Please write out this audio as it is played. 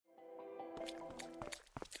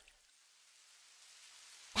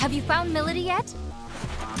Have you found Melody yet?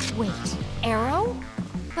 Wait, arrow?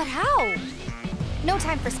 But how? No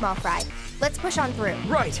time for small fry. Let's push on through.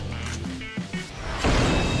 Right!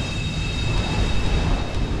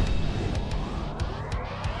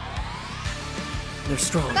 They're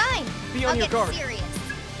strong. Fine! Be on I'll your get guard. serious.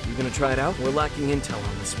 You gonna try it out? We're lacking intel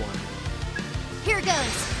on this one. Here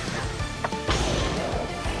goes.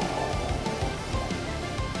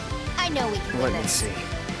 I know we can Let win me this. see.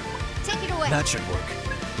 Take it away. That should work.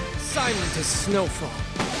 Silent as snowfall.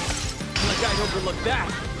 Like I'd overlook that.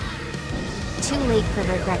 Too late for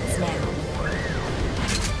regrets now.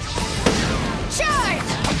 Charge!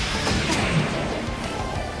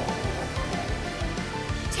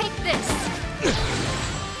 Take this.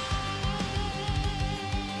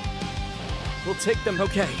 We'll take them.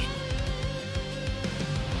 Okay.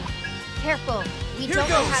 Careful. We Here don't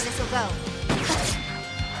know goes. how this will go.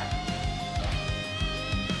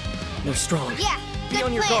 They're strong. Yeah, Be good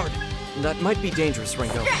on your plan. guard. That might be dangerous,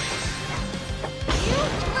 Ringo. You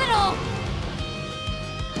little...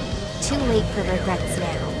 Too late for regrets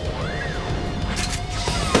now.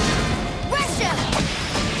 Russia!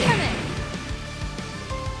 Damn it!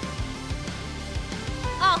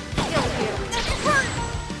 I'll kill you.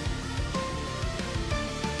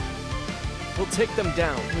 We'll take them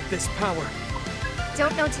down with this power.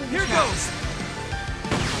 Don't know till you Here try. goes!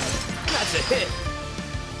 That's a hit!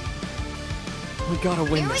 We gotta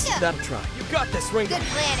win Here we this. go. That'll try. You got this, Ringo! Good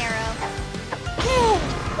plan, Arrow.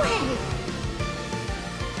 No way!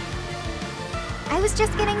 I was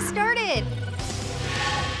just getting started.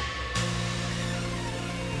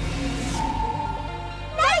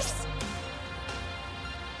 Nice!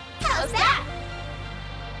 How's that?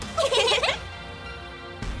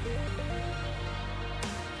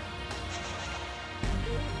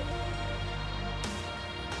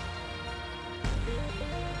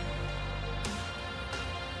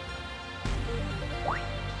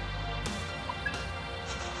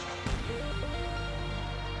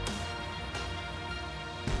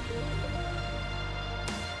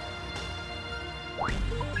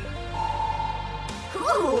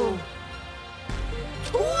 Ooh.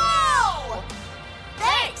 Whoa!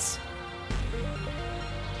 Thanks!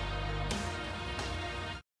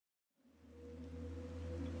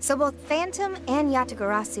 So both Phantom and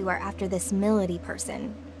Yatagarasu are after this Melody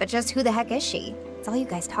person. But just who the heck is she? It's all you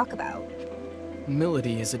guys talk about.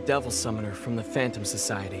 Melody is a devil summoner from the Phantom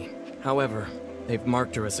Society. However, they've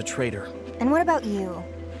marked her as a traitor. And what about you?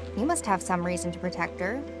 You must have some reason to protect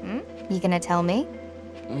her, hmm? You gonna tell me?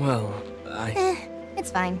 Well, It's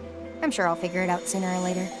fine. I'm sure I'll figure it out sooner or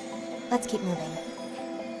later. Let's keep moving.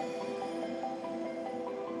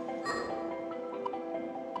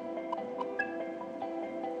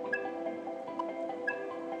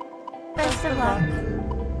 Best of luck.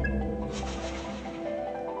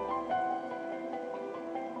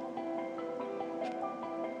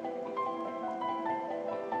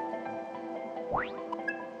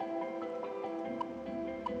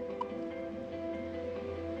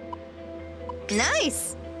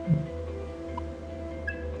 Nice!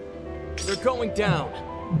 they're going down.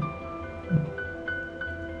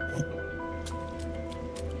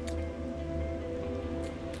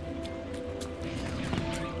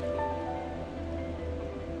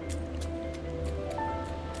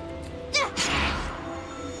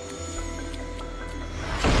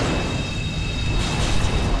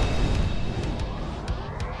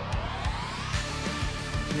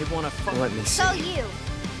 They want to fight. Let me see. So you.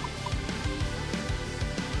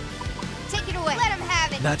 Take it away. Let him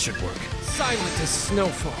have it. That should work. Silent as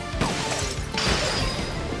snowfall.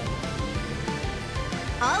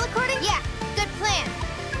 All according? Yeah, good plan.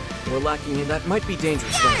 We're lacking in. That might be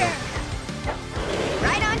dangerous, Got Ringo. her!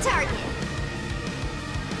 Right on target.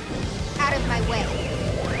 Out of my way.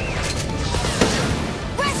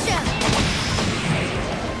 Russia!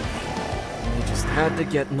 They just had to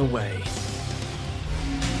get in the way.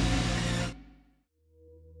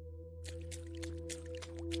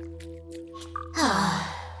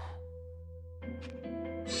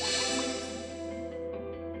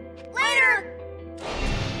 Later!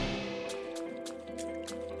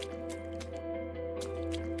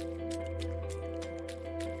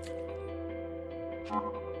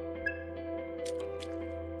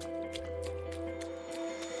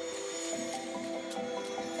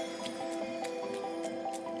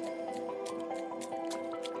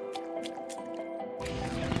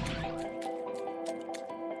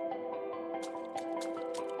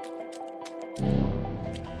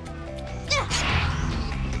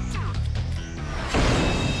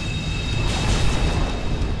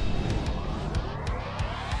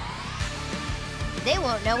 They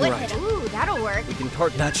won't know what Right. hit 'em. Ooh, that'll work. We can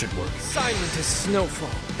target. That should work. Silent as snowfall.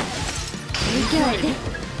 Good.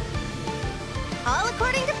 All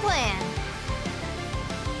according to plan.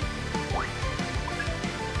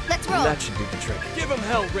 Let's roll. That should do the trick. Give him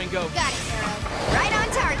hell, Ringo. Got it, Arrow. Right on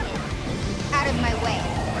target. Out of my way.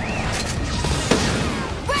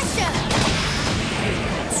 Russia!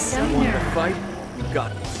 Want to fight? You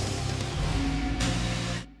got one.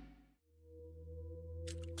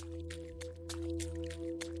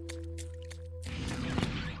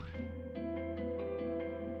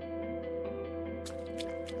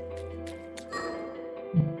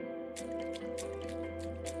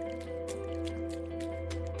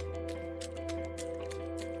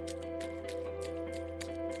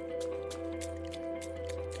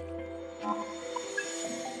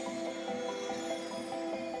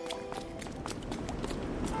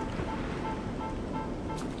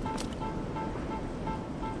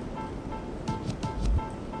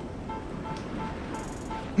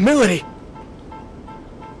 Melody!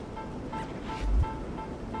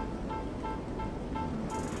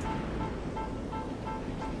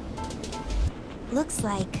 Looks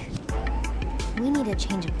like we need a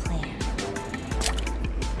change of plan.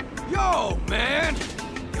 Yo, man!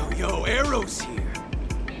 Yo, Arrow's here.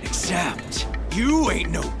 Except, you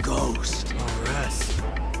ain't no ghost. RS.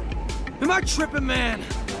 Am I tripping, man?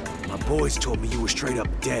 My boys told me you were straight up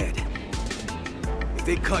dead. If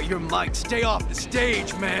they cut your mic, stay off the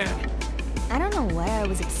stage, man. I don't know what I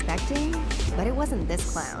was expecting, but it wasn't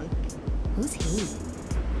this clown. Who's he?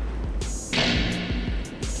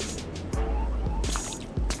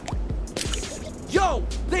 Yo,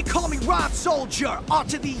 they call me Rhyme Soldier, R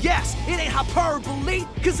to the S. It ain't hyperbole,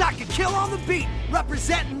 cause I can kill on the beat,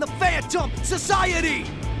 representing the Phantom Society.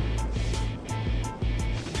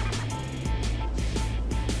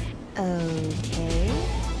 Okay.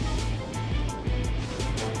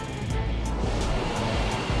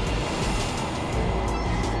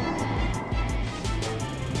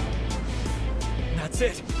 That's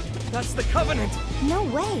it. That's the Covenant. No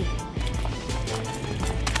way.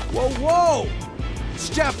 Whoa!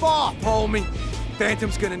 Step off, homie.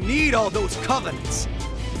 Phantom's gonna need all those covenants.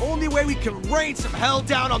 Only way we can rain some hell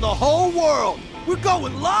down on the whole world. We're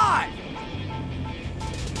going live!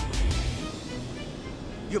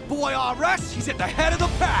 Your boy RS, he's at the head of the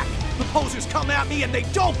pack. The posers come at me and they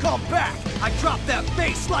don't come back. I drop that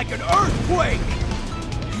bass like an earthquake.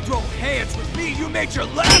 You throw hands with me, you made your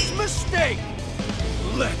last mistake.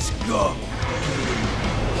 Let's go.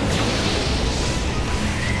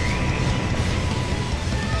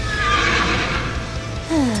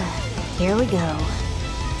 Here we go.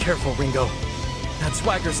 Careful, Ringo. That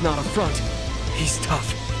swagger's not a front. He's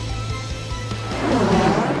tough.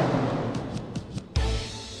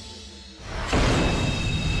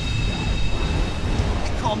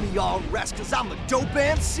 They call me RS cause I'm a dope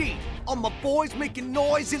MC. All my boys making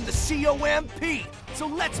noise in the COMP. So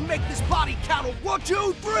let's make this body count of 1,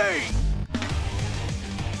 2, 3!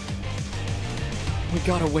 We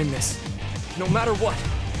gotta win this. No matter what.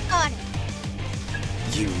 On it.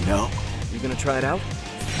 You know. You gonna try it out?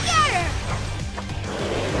 Scatter!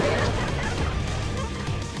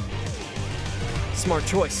 Smart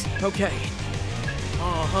choice. Okay.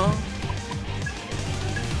 Uh-huh.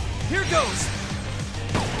 Here goes!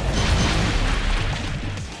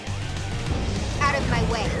 Out of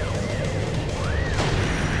my way.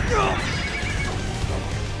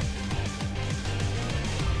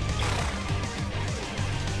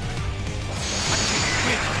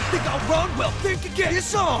 Think I'll run? Well, think again.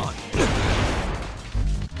 It's on!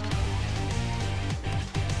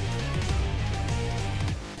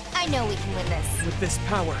 I know we can win this. With this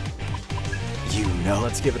power. You know.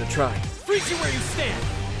 Let's give it a try. Freeze you where you stand!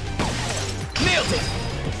 Nailed it!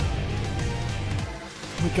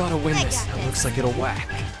 We gotta win I this. got It this. looks like it'll whack.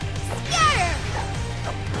 Scatter!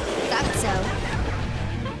 Thought so.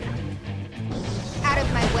 Out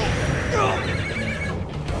of my way.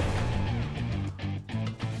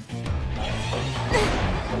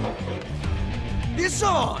 It's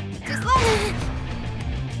on! Just let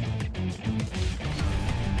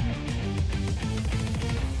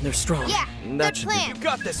They're strong. Yeah, And good that should plan. be. You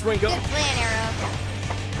got this, Ringo. Good plan, Arrow.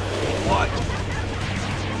 What?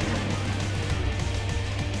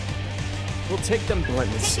 We'll take them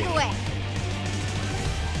bluntly. Take it away.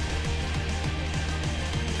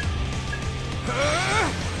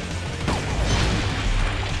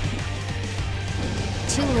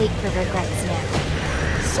 Too late for regrets now.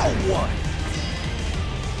 So what?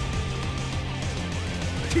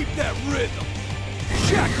 Keep that rhythm.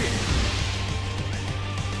 Check it!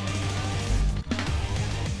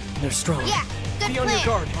 They're strong. Yeah, good Be on plan. your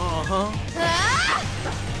guard. Uh-huh. Ah!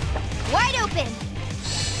 Wide open!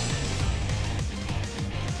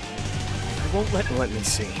 I won't let me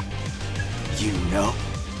see. You know.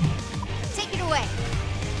 Take it away.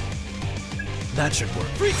 That should work.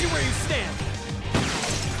 Freeze you where you stand!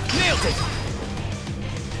 Nailed it!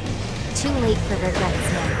 Too late for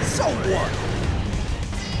regrets now. So what?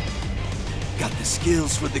 Got the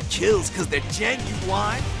skills for the kills cause they're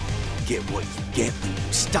genuine. Get what you get when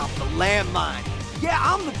you stop the landmine. Yeah,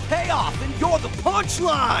 I'm the payoff and you're the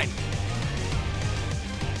punchline!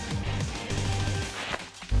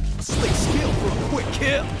 A slick skill for a quick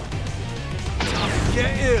kill. Time to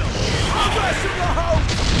get ill. Stress in the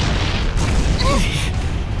house!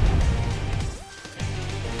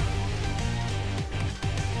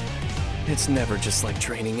 It's never just like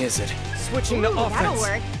training, is it? Switching to Ooh, offense. that'll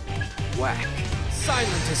work. Whack.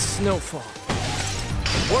 Silent as snowfall.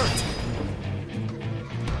 Worked.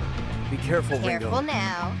 Be careful, Ringo. Careful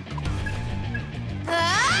now.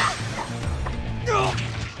 Ah!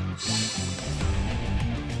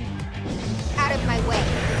 Out of my way.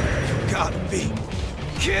 Gotta be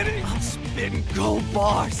kidding. I'm spitting gold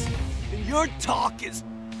bars, and your talk is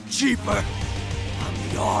cheaper. I'm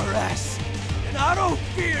the RS, and I don't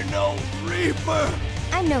fear no Reaper.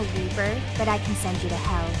 I'm no Reaper, but I can send you to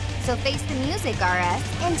hell. So face the music, RS,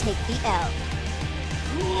 and take the L.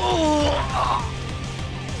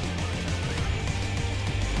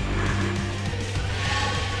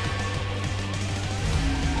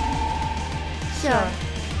 Sure.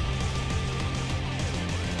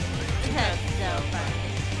 That's so funny.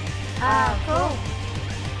 Cool.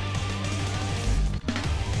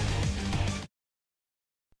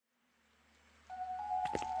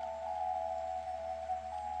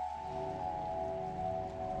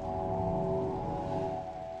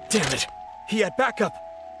 Damn it! He had backup!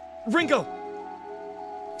 Ringo!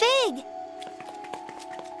 Figue!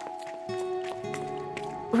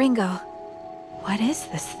 Ringo, what is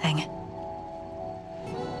this thing?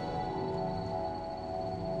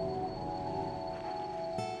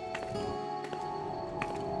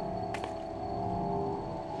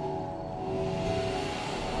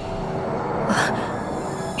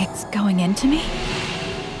 It's going into me?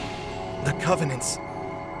 The Covenant's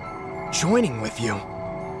joining with you.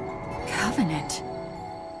 Covenant?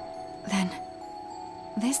 Then,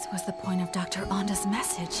 this was the point of Dr. Onda's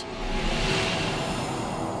message.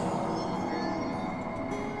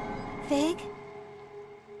 Figue?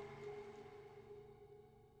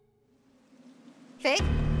 Figue?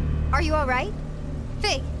 Are you alright?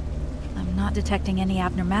 Figue? I'm not detecting any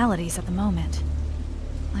abnormalities at the moment.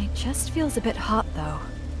 It just feels a bit hot, though.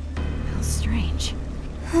 How strange.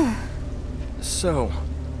 So,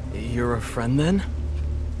 you're a friend then?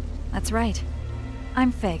 That's right.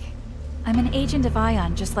 I'm Figue. I'm an agent of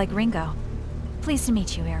Aion, just like Ringo. Pleased to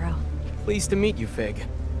meet you, Arrow. Pleased to meet you, Figue.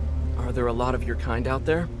 Are there a lot of your kind out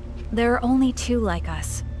there? There are only two like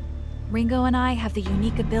us. Ringo and I have the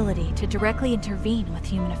unique ability to directly intervene with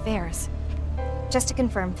human affairs. Just to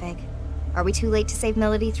confirm, Figue. Are we too late to save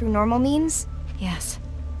Melody through normal means? Yes.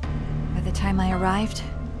 By the time I arrived,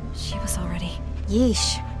 she was already...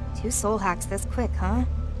 Yeesh. 2 soul hacks this quick, huh?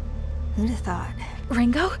 Who'd have thought?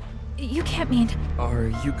 Ringo? You can't mean... Are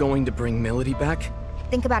you going to bring Melody back?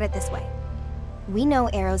 Think about it this way. We know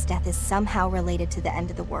Arrow's death is somehow related to the end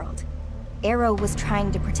of the world. Arrow was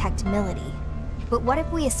trying to protect Melody. But what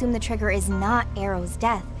if we assume the trigger is not Arrow's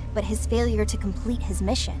death, but his failure to complete his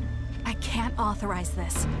mission? I can't authorize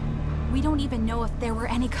this. We don't even know if there were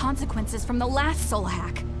any consequences from the last soul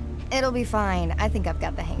hack. It'll be fine. I think I've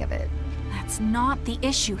got the hang of it. That's not the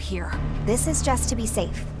issue here. This is just to be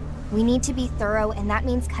safe. We need to be thorough, and that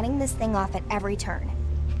means cutting this thing off at every turn.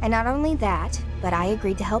 And not only that, but I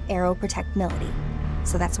agreed to help Arrow protect Melody.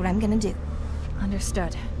 So that's what I'm gonna do.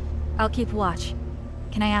 Understood. I'll keep watch.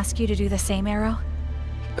 Can I ask you to do the same, Arrow?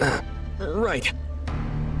 Right.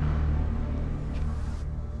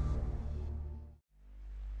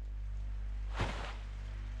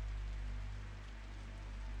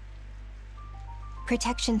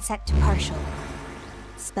 Protection set to partial.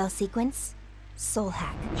 Spell sequence, soul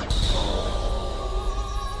hack.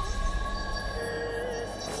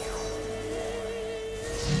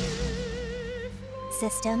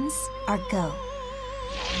 Systems are go.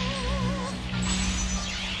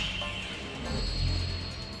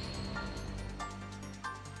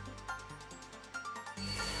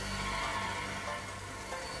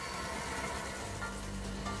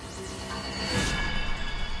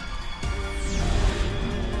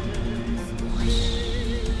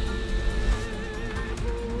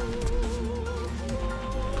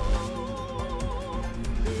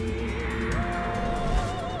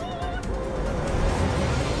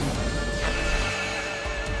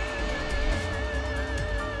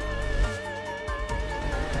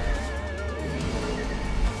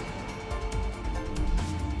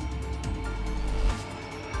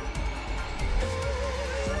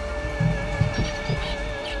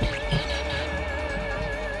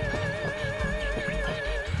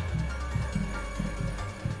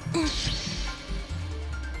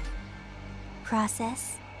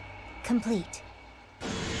 process complete.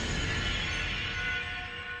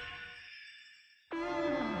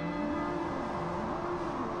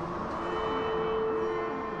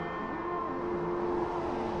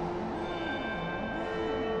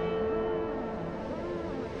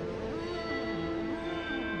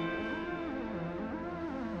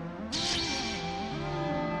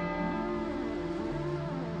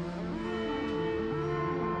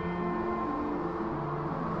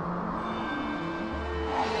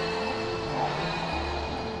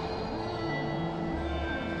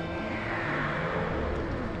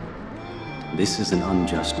 This is an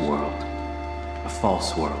unjust world, a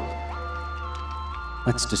false world.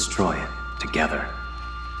 Let's destroy it together.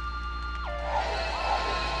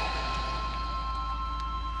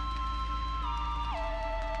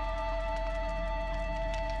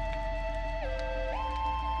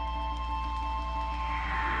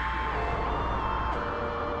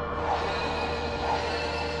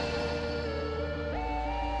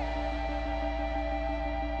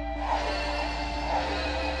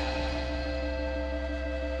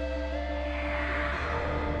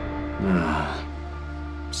 Ah,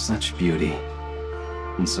 such beauty.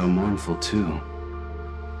 And so mournful too.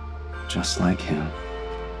 Just like him.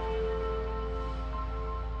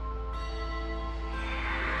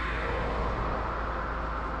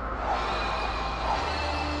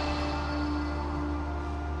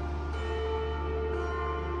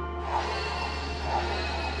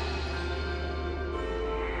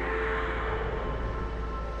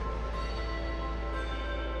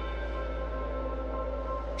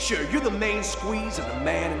 Sure, you're the main squeeze of the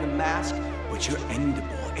man in the mask, but you're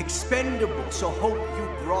endable, expendable, so hope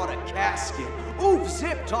you brought a casket. Oof,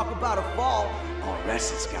 zip, talk about a fall.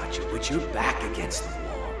 Ores has got you, but you're back against the wall.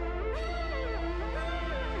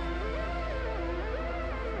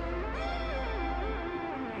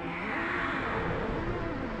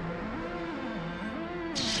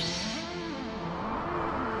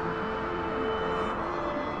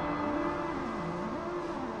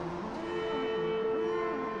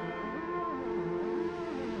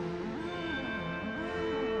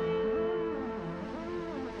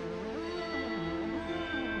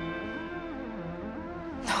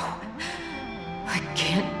 I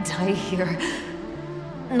can't die here.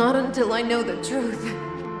 Not until I know the truth.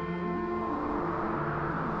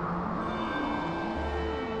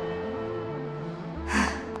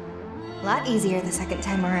 A lot easier the second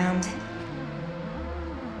time around.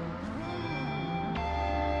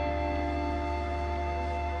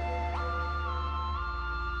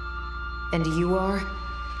 And you are?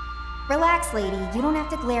 Relax, lady. You don't have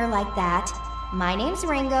to glare like that. My name's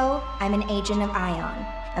Ringo. I'm an agent of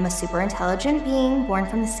Aion. I'm a super intelligent being born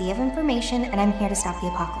from the sea of information, and I'm here to stop the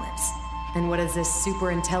apocalypse. And what does this super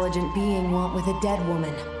intelligent being want with a dead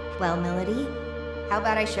woman? Well, Melody, how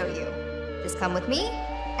about I show you? Just come with me,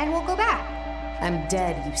 and we'll go back. I'm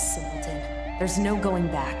dead, you simpleton. There's no going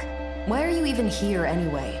back. Why are you even here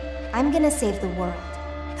anyway? I'm gonna save the world.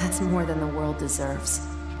 That's more than the world deserves.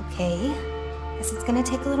 Okay, guess it's gonna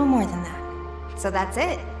take a little more than that. So that's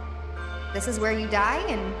it. This is where you die,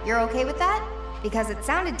 and you're okay with that? Because it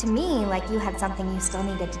sounded to me like you had something you still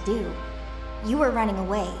needed to do. You were running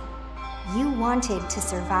away. You wanted to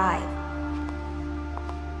survive.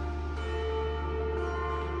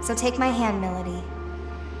 So take my hand, Melody.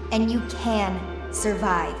 And you can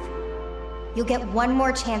survive. You'll get one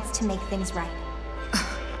more chance to make things right.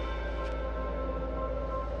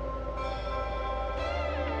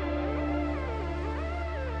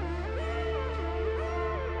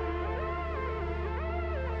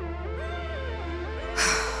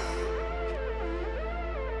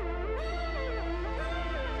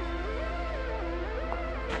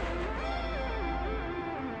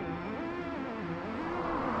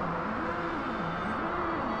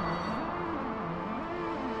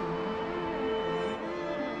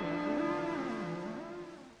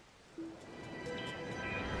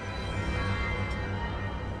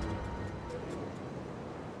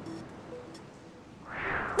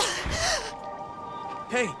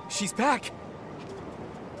 Hey, she's back!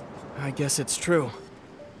 I guess it's true.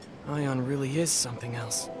 Aion really is something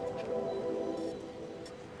else.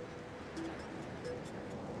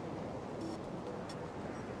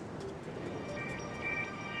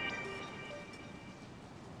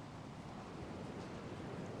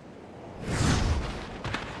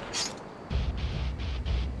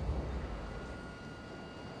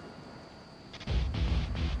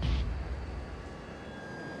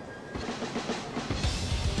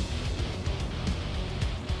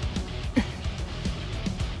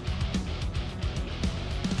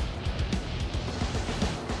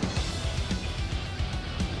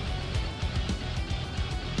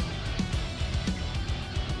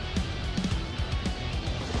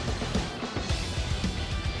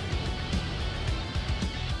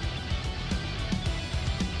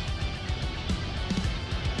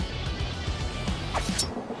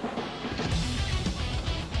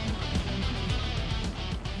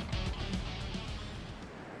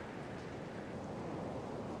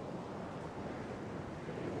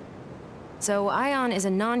 So Aion is a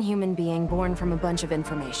non-human being born from a bunch of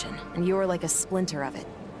information, and you're like a splinter of it.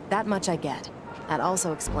 That much I get. That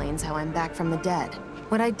also explains how I'm back from the dead.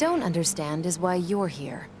 What I don't understand is why you're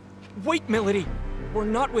here. Wait, Milady! We're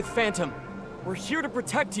not with Phantom. We're here to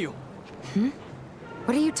protect you.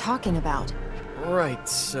 What are you talking about? Right,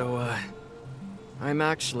 so, I'm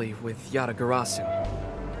actually with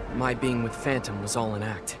Yatagarasu. My being with Phantom was all an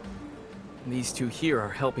act. These two here are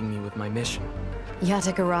helping me with my mission.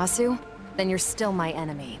 Yatagarasu? Then you're still my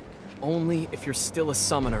enemy. Only if you're still a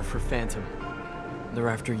summoner for Phantom. They're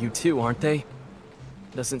after you too, aren't they?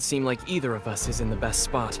 Doesn't seem like either of us is in the best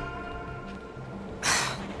spot.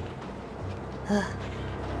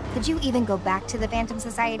 Could you even go back to the Phantom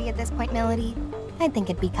Society at this point, Milady? I think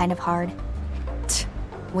it'd be kind of hard.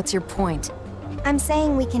 What's your point? I'm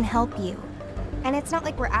saying we can help you. And it's not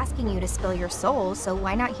like we're asking you to spill your soul, so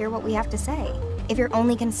why not hear what we have to say? If your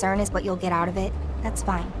only concern is what you'll get out of it, that's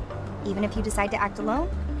fine. Even if you decide to act alone,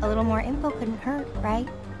 a little more info couldn't hurt, right?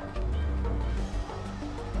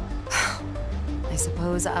 I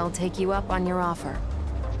suppose I'll take you up on your offer.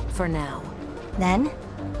 For now. Then,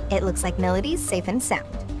 it looks like Milady's safe and sound.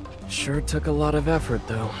 Sure took a lot of effort,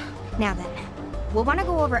 though. Now then, we'll want to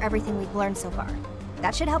go over everything we've learned so far.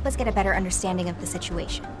 That should help us get a better understanding of the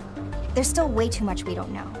situation. There's still way too much we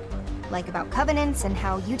don't know. Like about covenants and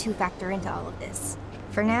how you two factor into all of this.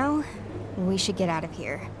 For now, we should get out of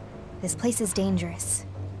here. This place is dangerous.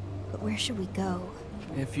 But where should we go?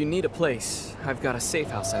 If you need a place, I've got a safe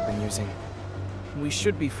house I've been using. We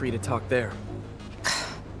should be free to talk there.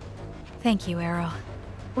 Thank you, Arrow.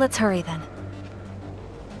 Let's hurry then.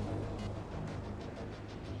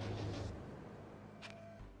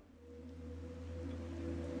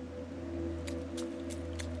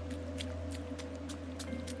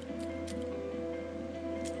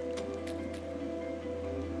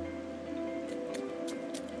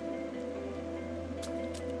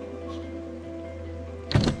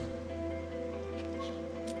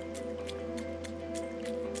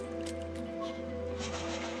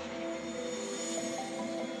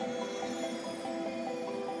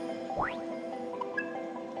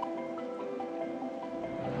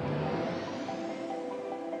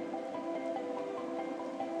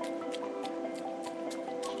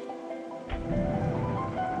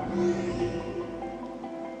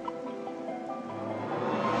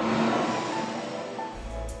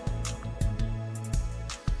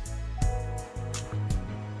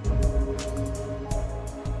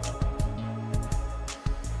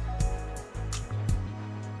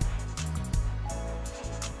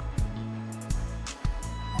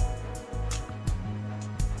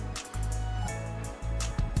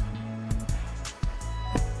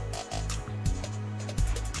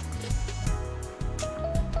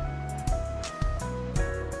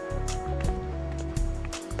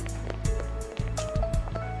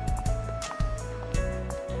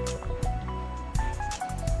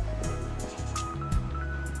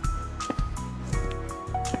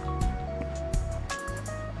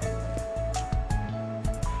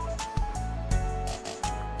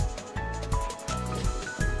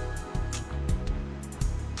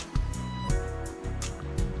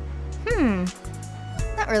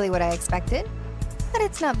 Not really what I expected, but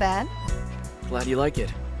it's not bad. Glad you like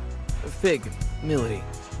it. Figue, Milady,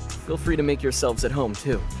 feel free to make yourselves at home,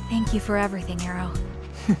 too. Thank you for everything, Arrow.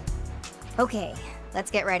 Okay,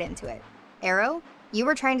 let's get right into it. Arrow, you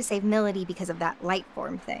were trying to save Milady because of that light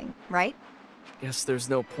form thing, right? Guess there's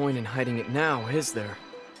no point in hiding it now, is there?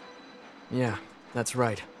 Yeah, that's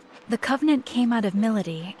right. The Covenant came out of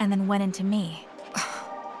Milady and then went into me.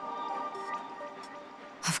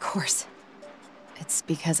 Of course. It's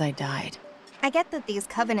because I died. I get that these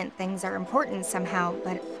Covenant things are important somehow,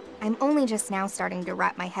 but I'm only just now starting to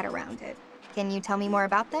wrap my head around it. Can you tell me more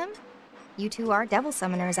about them? You two are devil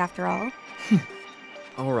summoners, after all.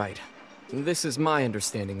 Alright, this is my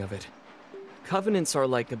understanding of it. Covenants are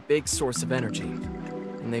like a big source of energy,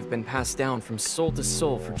 and they've been passed down from soul to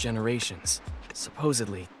soul for generations.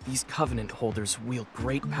 Supposedly, these Covenant holders wield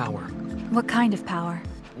great power. What kind of power?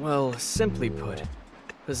 Well, simply put,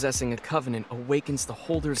 possessing a Covenant awakens the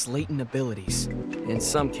holder's latent abilities. In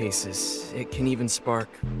some cases, it can even spark,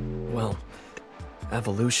 well,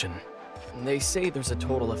 evolution. They say there's a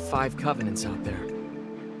total of 5 Covenants out there.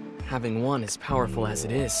 Having one is powerful as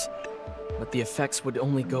it is, but the effects would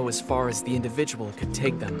only go as far as the individual could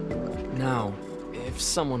take them. Now, if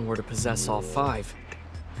someone were to possess all 5,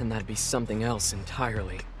 then that'd be something else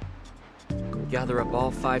entirely. Gather up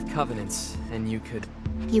all 5 Covenants, and you could...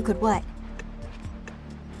 You could what?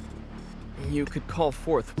 You could call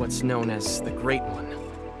forth what's known as the Great One,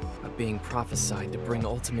 a being prophesied to bring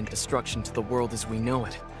ultimate destruction to the world as we know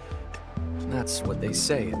it. That's what they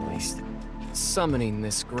say, at least. Summoning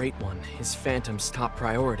this Great One is Phantom's top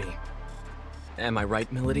priority. Am I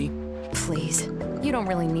right, Milady? Please. You don't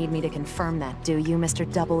really need me to confirm that, do you,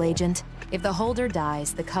 Mr. Double Agent? If the Holder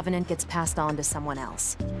dies, the Covenant gets passed on to someone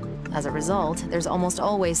else. As a result, there's almost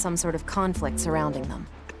always some sort of conflict surrounding them.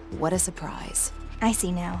 What a surprise. I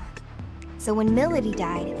see now. So when Milady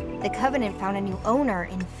died, the Covenant found a new owner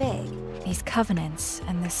in Figue. These covenants,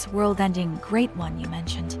 and this world-ending Great One you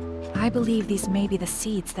mentioned, I believe these may be the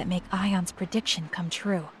seeds that make Aion's prediction come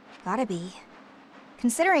true. Gotta be.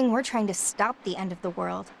 Considering we're trying to stop the end of the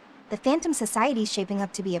world, the Phantom Society's shaping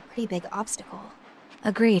up to be a pretty big obstacle.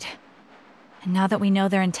 Agreed. And now that we know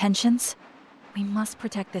their intentions, we must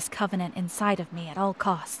protect this covenant inside of me at all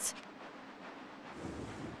costs.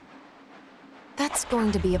 That's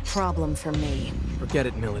going to be a problem for me. Forget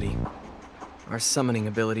it, Milady. Our summoning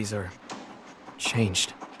abilities are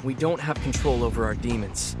changed. We don't have control over our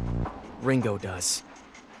demons. Ringo does.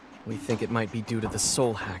 We think it might be due to the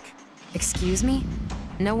soul hack. Excuse me?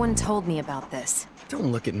 No one told me about this.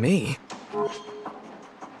 Don't look at me.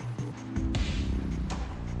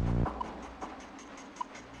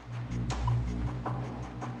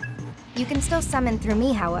 You can still summon through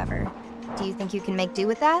me, however. Do you think you can make do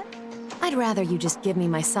with that? I'd rather you just give me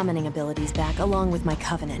my summoning abilities back along with my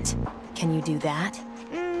covenant. Can you do that?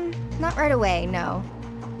 Not right away, no.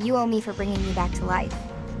 You owe me for bringing me back to life.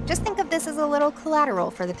 Just think of this as a little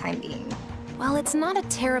collateral for the time being. Well, it's not a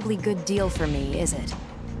terribly good deal for me, is it?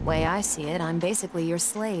 Way I see it, I'm basically your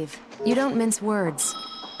slave. You don't mince words.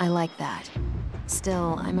 I like that.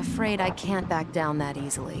 Still, I'm afraid I can't back down that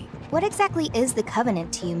easily. What exactly is the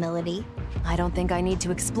Covenant to you, Milady? I don't think I need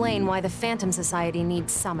to explain why the Phantom Society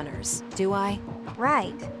needs summoners, do I?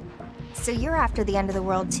 Right. So you're after the end of the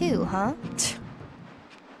world too, huh?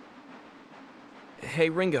 Hey,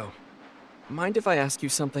 Ringo. Mind if I ask you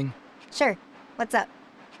something? Sure. What's up?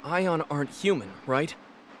 Aion aren't human, right?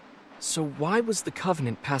 So why was the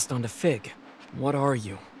Covenant passed on to Figue? What are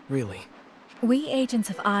you, really? We agents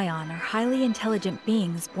of Aion are highly intelligent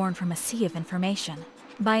beings born from a sea of information.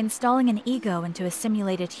 By installing an ego into a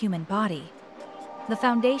simulated human body, the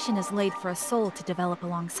foundation is laid for a soul to develop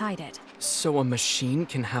alongside it. So a machine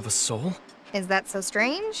can have a soul? Is that so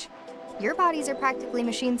strange? Your bodies are practically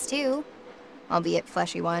machines too, albeit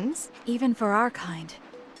fleshy ones. Even for our kind,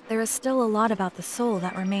 there is still a lot about the soul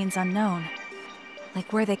that remains unknown.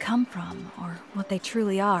 Like where they come from, or what they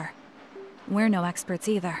truly are. We're no experts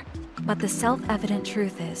either. But the self-evident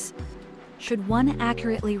truth is, should one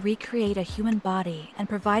accurately recreate a human body and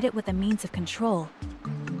provide it with a means of control,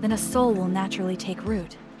 then a soul will naturally take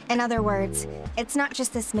root. In other words, it's not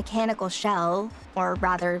just this mechanical shell, or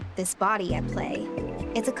rather, this body at play.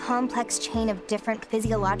 It's a complex chain of different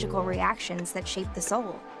physiological reactions that shape the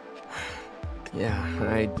soul. Yeah,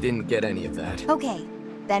 I didn't get any of that. Okay,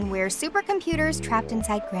 then we're supercomputers trapped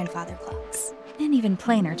inside grandfather clocks. In even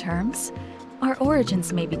plainer terms, our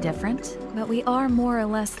origins may be different, but we are more or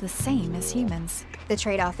less the same as humans. The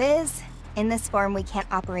trade-off is, in this form we can't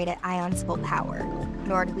operate at Aion's full power,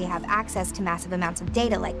 nor do we have access to massive amounts of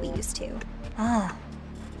data like we used to. Ah,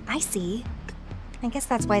 I see. I guess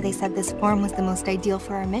that's why they said this form was the most ideal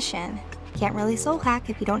for our mission. Can't really soul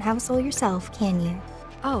hack if you don't have a soul yourself, can you?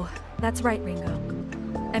 Oh, that's right, Ringo.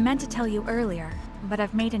 I meant to tell you earlier, but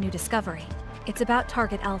I've made a new discovery. It's about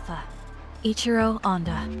Target Alpha. Ichiro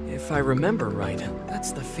Honda. If I remember right,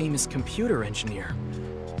 that's the famous computer engineer.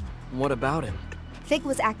 What about him? Figue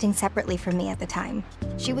was acting separately from me at the time.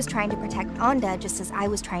 She was trying to protect Onda just as I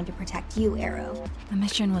was trying to protect you, Arrow. The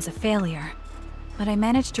mission was a failure, but I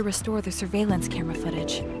managed to restore the surveillance camera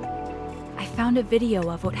footage. I found a video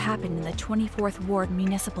of what happened in the 24th Ward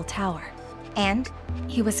Municipal Tower. And?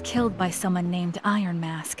 He was killed by someone named Iron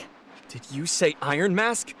Mask. Did you say Iron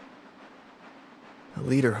Mask? The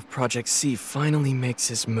leader of Project C finally makes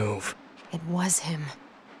his move. It was him.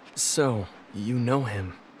 So, you know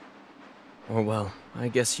him. Or well, I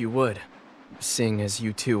guess you would, seeing as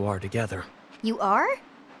you two are together. You are?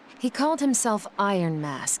 He called himself Iron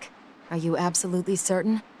Mask. Are you absolutely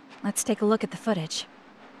certain? Let's take a look at the footage.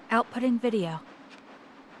 Outputting video.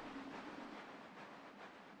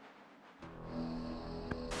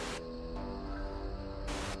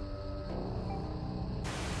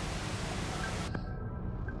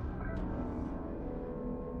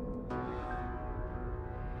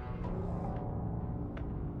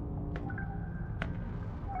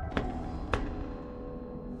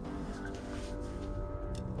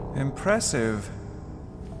 Impressive.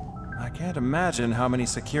 I can't imagine how many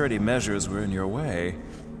security measures were in your way.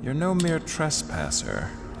 You're no mere trespasser.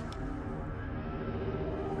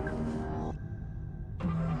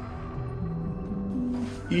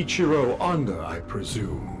 Ichiro Anda, I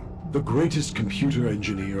presume. The greatest computer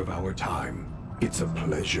engineer of our time. It's a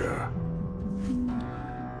pleasure.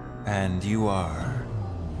 And you are?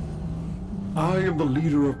 I am the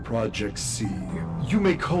leader of Project C. You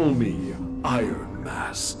may call me Iron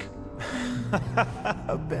Mask.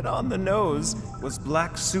 A bit on the nose. Was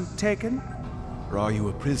Black Suit taken? Or are you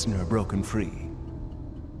a prisoner broken free?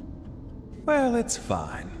 Well, it's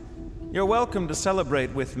fine. You're welcome to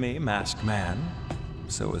celebrate with me, Masked Man.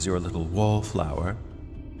 So is your little wallflower.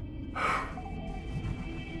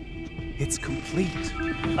 It's complete.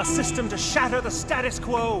 A system to shatter the status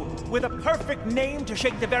quo, with a perfect name to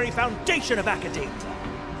shake the very foundation of academia.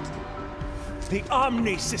 The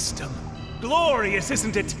Omni System. Glorious,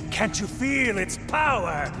 isn't it? Can't you feel its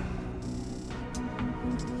power?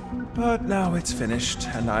 But now it's finished,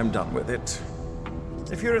 and I'm done with it.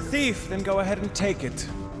 If you're a thief, then go ahead and take it.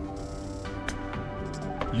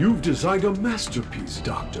 You've designed a masterpiece,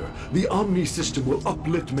 Doctor. The Omni System will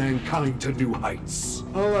uplift mankind to new heights.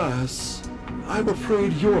 Alas, I'm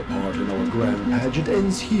afraid your part in our grand pageant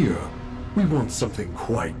ends here. We want something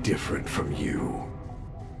quite different from you.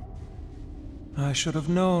 I should have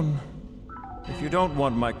known. If you don't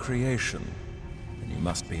want my creation, then you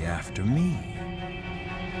must be after me.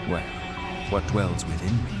 Well, what dwells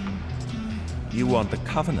within me? You want the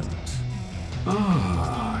Covenant.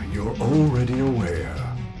 Ah, you're already aware.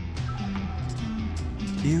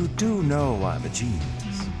 You do know I'm a genius.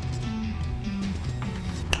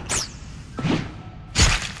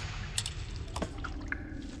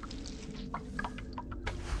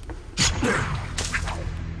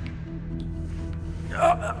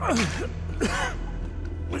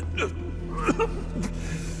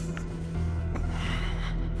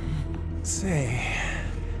 Say,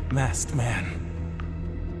 Masked Man,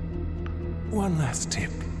 one last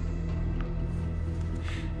tip.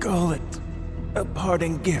 Call it a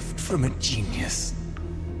parting gift from a genius.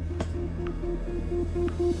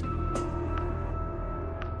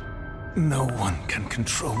 No one can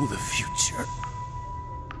control the future.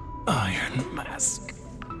 Iron Mask.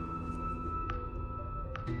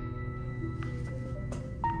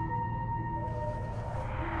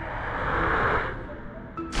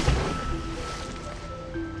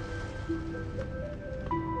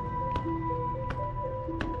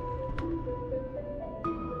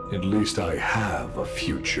 At least I have a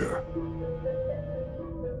future.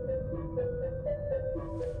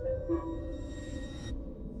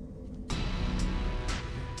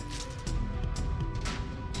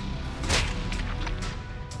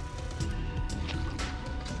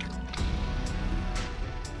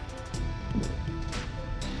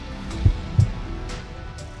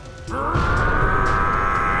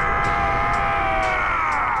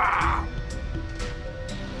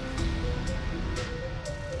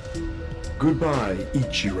 Goodbye,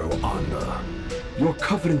 Ichiro Anda. Your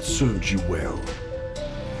covenant served you well,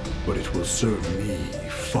 but it will serve me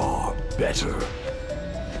far better.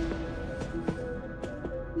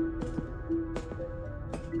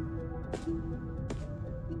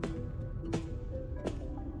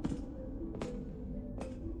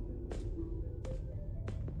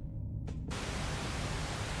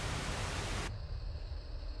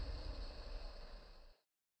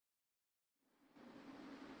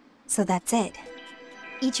 So that's it.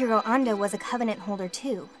 Ichiro Anda was a Covenant holder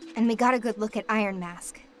too, and we got a good look at Iron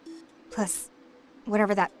Mask. Plus,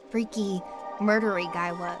 whatever that freaky, murdery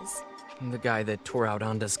guy was. The guy that tore out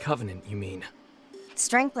Anda's Covenant, you mean?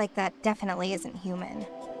 Strength like that definitely isn't human.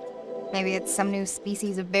 Maybe it's some new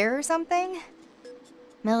species of bear or something?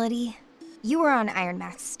 Melody, you were on Iron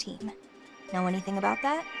Mask's team. Know anything about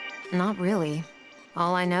that? Not really.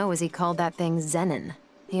 All I know is he called that thing Zenin.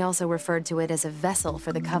 He also referred to it as a vessel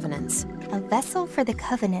for the Covenants. A vessel for the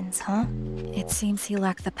Covenants, huh? It seems he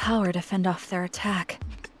lacked the power to fend off their attack.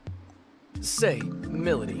 Say,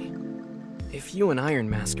 Melody, if you and Iron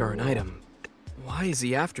Mask are an item, why is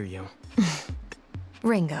he after you?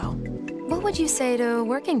 Ringo, what would you say to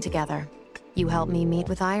working together? You help me meet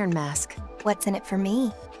with Iron Mask. What's in it for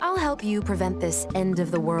me? I'll help you prevent this end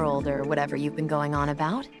of the world or whatever you've been going on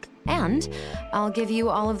about. And I'll give you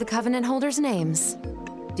all of the Covenant holders' names.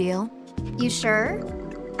 Deal? You sure?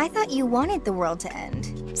 I thought you wanted the world to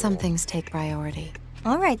end. Some things take priority.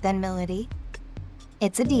 All right then, Melody.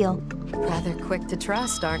 It's a deal. Rather quick to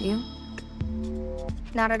trust, aren't you?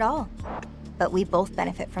 Not at all. But we both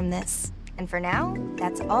benefit from this. And for now,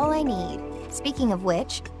 that's all I need. Speaking of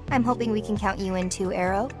which, I'm hoping we can count you in too,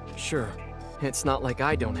 Arrow. Sure. It's not like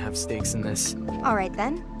I don't have stakes in this. All right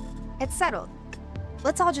then. It's settled.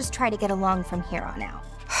 Let's all just try to get along from here on out.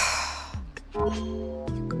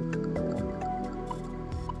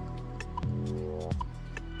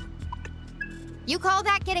 You call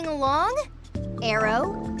that getting along?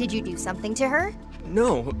 Arrow, did you do something to her?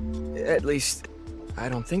 No, at least, I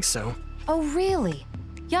don't think so. Oh, really?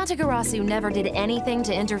 Yatagarasu never did anything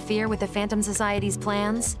to interfere with the Phantom Society's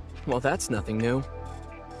plans? Well, that's nothing new.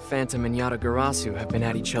 Phantom and Yatagarasu have been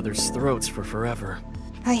at each other's throats for forever.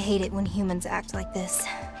 I hate it when humans act like this.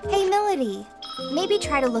 Hey, Milady. Maybe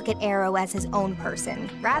try to look at Arrow as his own person,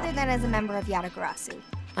 rather than as a member of Yatagarasu.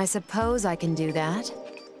 I suppose I can do that.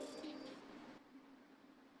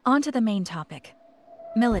 On to the main topic.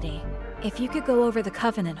 Milady, if you could go over the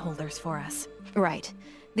Covenant holders for us. Right.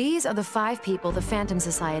 These are the 5 people the Phantom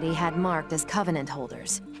Society had marked as Covenant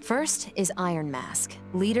holders. First is Iron Mask,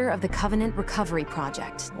 leader of the Covenant Recovery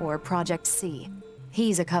Project, or Project C.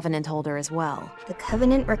 He's a Covenant holder as well. The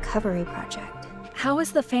Covenant Recovery Project. How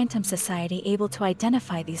is the Phantom Society able to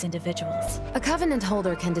identify these individuals? A Covenant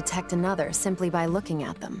holder can detect another simply by looking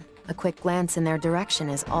at them. A quick glance in their direction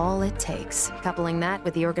is all it takes. Coupling that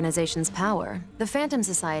with the organization's power, the Phantom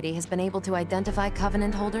Society has been able to identify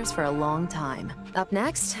Covenant holders for a long time. Up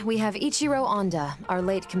next, we have Ichiro Onda, our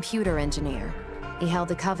late computer engineer. He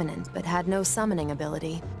held a Covenant, but had no summoning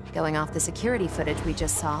ability. Going off the security footage we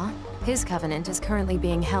just saw, his Covenant is currently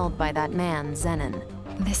being held by that man, Zenon.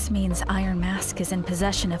 This means Iron Mask is in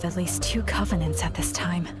possession of at least 2 Covenants at this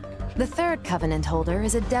time. The third Covenant holder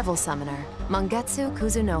is a Devil Summoner, Mangetsu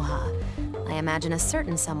Kuzunoha. I imagine a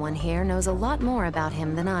certain someone here knows a lot more about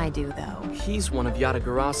him than I do, though. He's one of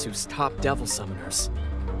Yatagarasu's top Devil Summoners,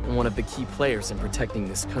 and one of the key players in protecting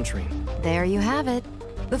this country. There you have it.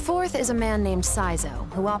 The fourth is a man named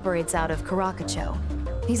Saizo, who operates out of Karakacho.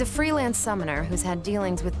 He's a freelance summoner who's had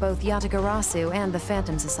dealings with both Yatagarasu and the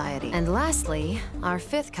Phantom Society. And lastly, our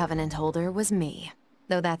 5th Covenant holder was me.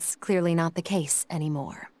 Though that's clearly not the case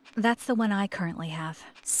anymore. That's the one I currently have.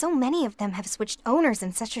 So many of them have switched owners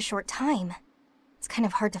in such a short time. It's kind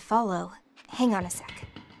of hard to follow. Hang on a sec.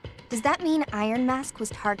 Does that mean Iron Mask was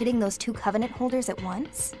targeting those 2 Covenant holders at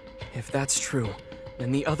once? If that's true,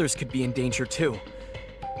 then the others could be in danger too.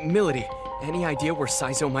 Milady, any idea where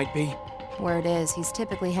Saizo might be? Word is, he's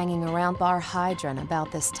typically hanging around Bar Hydron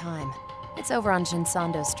about this time. It's over on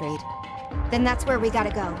Shinsando Street. Then that's where we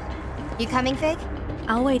gotta go. You coming, Fig?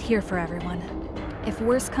 I'll wait here for everyone. If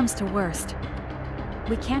worst comes to worst,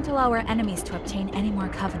 we can't allow our enemies to obtain any more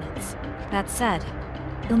Covenants. That said,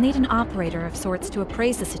 you'll need an operator of sorts to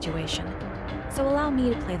appraise the situation. So allow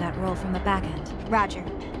me to play that role from the back end. Roger.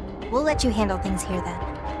 We'll let you handle things here then.